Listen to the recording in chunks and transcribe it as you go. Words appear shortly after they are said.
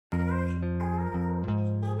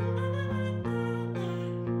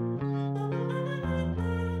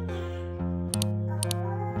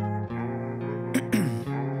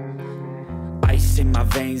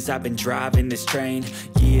veins, I've been driving this train.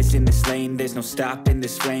 Years in this lane, there's no stopping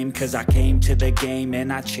this flame. Cause I came to the game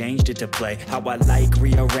and I changed it to play how I like,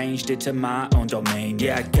 rearranged it to my own domain.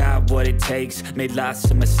 Yeah, I got what it takes, made lots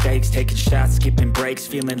of mistakes, taking shots, skipping breaks,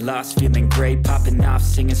 feeling lost, feeling great, popping off,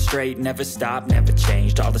 singing straight, never stopped, never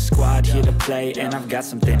changed. All the squad here to play, and I've got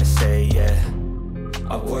something to say, yeah.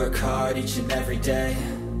 I work hard each and every day,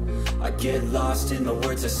 I get lost in the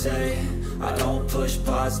words I say. I don't push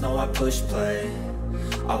pause, no I push play.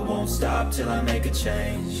 I won't stop till I make a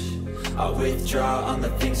change. I withdraw on the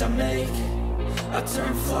things I make. I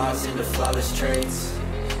turn flaws into flawless traits.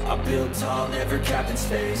 I build tall, never capped in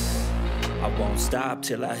space. I won't stop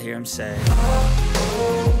till I hear him say, oh,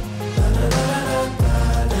 oh, la, la, la,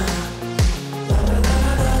 la, la.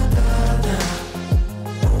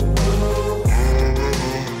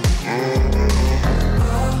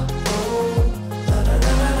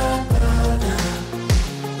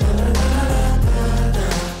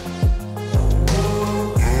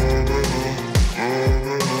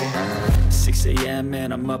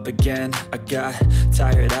 Man, I'm up again. I got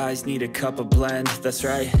tired eyes, need a cup of blend. That's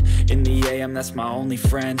right, in the AM, that's my only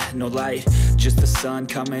friend. No light, just the sun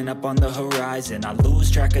coming up on the horizon. I lose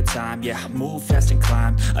track of time, yeah, I move fast and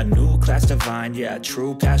climb a new class divine, yeah,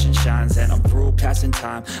 true passion shines. And I'm through passing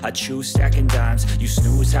time, I choose stacking dimes. You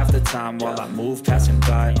snooze half the time while I move passing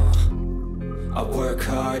by. I work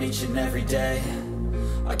hard each and every day,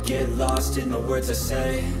 I get lost in the words I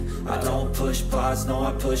say. I don't push pause, no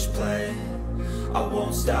I push play. I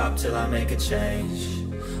won't stop till I make a change.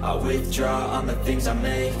 I withdraw on the things I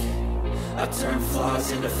make. I turn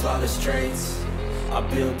flaws into flawless traits. I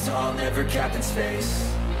build tall, never capped in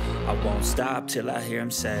space. I won't stop till I hear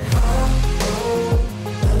him say, oh, oh.